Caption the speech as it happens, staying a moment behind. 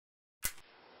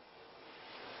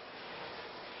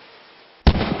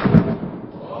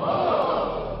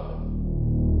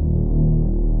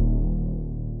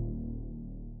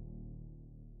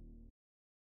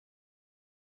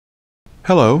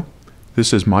Hello,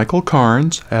 this is Michael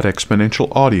Carnes at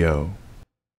Exponential Audio.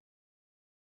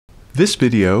 This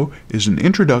video is an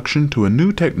introduction to a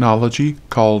new technology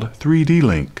called 3D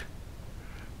Link.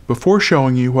 Before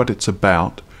showing you what it's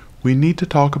about, we need to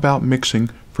talk about mixing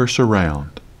for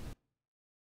surround.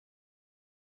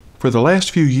 For the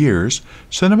last few years,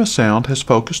 cinema sound has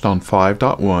focused on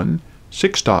 5.1,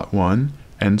 6.1,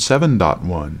 and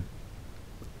 7.1.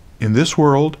 In this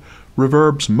world,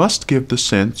 reverbs must give the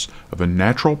sense of a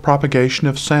natural propagation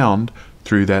of sound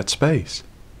through that space.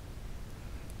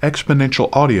 Exponential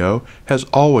audio has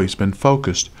always been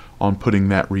focused on putting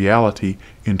that reality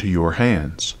into your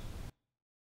hands.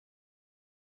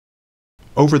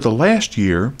 Over the last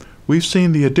year, we've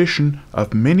seen the addition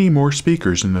of many more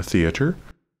speakers in the theater,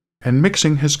 and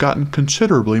mixing has gotten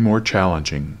considerably more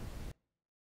challenging.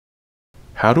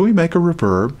 How do we make a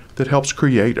reverb that helps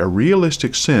create a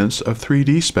realistic sense of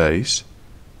 3D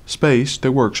space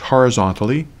that works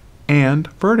horizontally and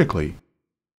vertically?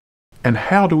 And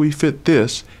how do we fit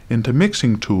this into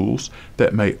mixing tools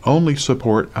that may only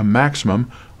support a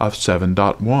maximum of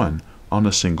 7.1 on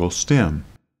a single stem?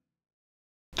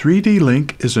 3D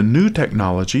Link is a new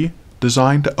technology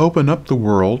designed to open up the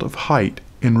world of height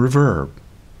in reverb.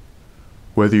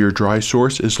 Whether your dry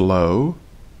source is low,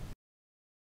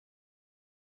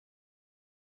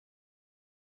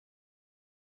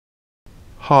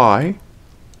 high,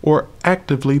 or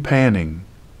actively panning,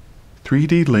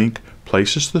 3D Link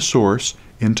places the source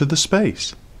into the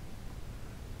space.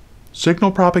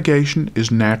 Signal propagation is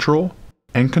natural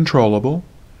and controllable,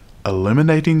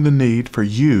 eliminating the need for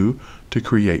you to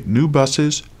create new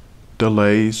buses,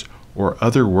 delays, or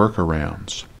other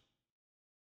workarounds.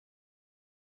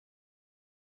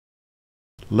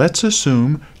 Let's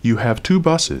assume you have two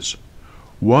buses,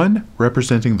 one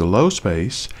representing the low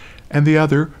space and the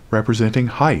other representing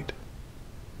height.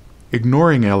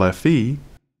 Ignoring LFE,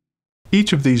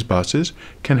 each of these buses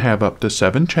can have up to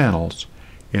 7 channels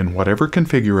in whatever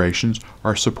configurations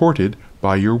are supported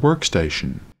by your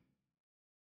workstation.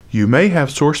 You may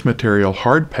have source material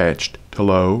hard-patched to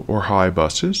low or high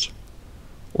buses,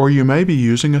 or you may be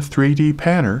using a 3D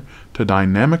panner to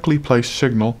dynamically place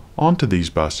signal onto these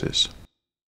buses.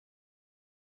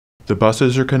 The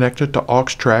buses are connected to aux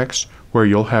tracks where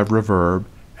you'll have reverb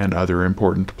and other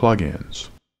important plugins.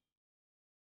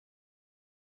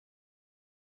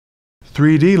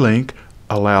 3D Link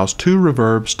allows two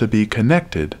reverbs to be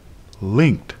connected,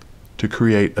 linked, to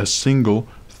create a single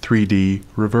 3D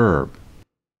reverb.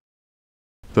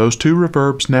 Those two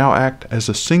reverbs now act as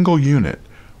a single unit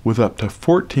with up to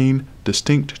 14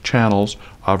 distinct channels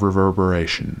of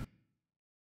reverberation.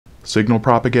 Signal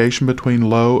propagation between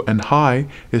low and high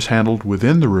is handled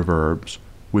within the reverbs,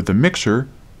 with the mixer,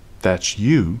 that's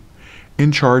you,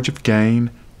 in charge of gain,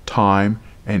 time,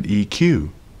 and EQ.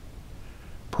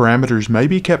 Parameters may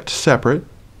be kept separate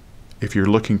if you're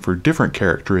looking for different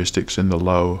characteristics in the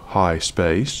low-high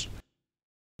space,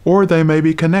 or they may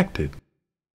be connected.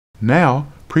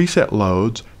 Now, preset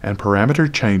loads and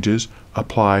parameter changes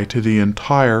apply to the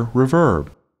entire reverb.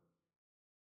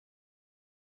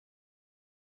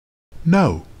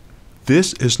 No,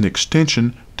 this is an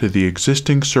extension to the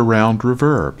existing surround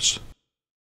reverbs.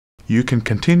 You can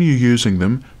continue using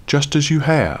them just as you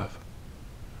have,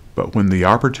 but when the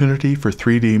opportunity for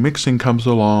 3D mixing comes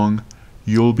along,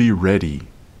 you'll be ready.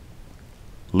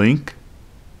 Link,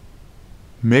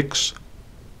 mix,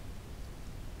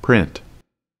 print.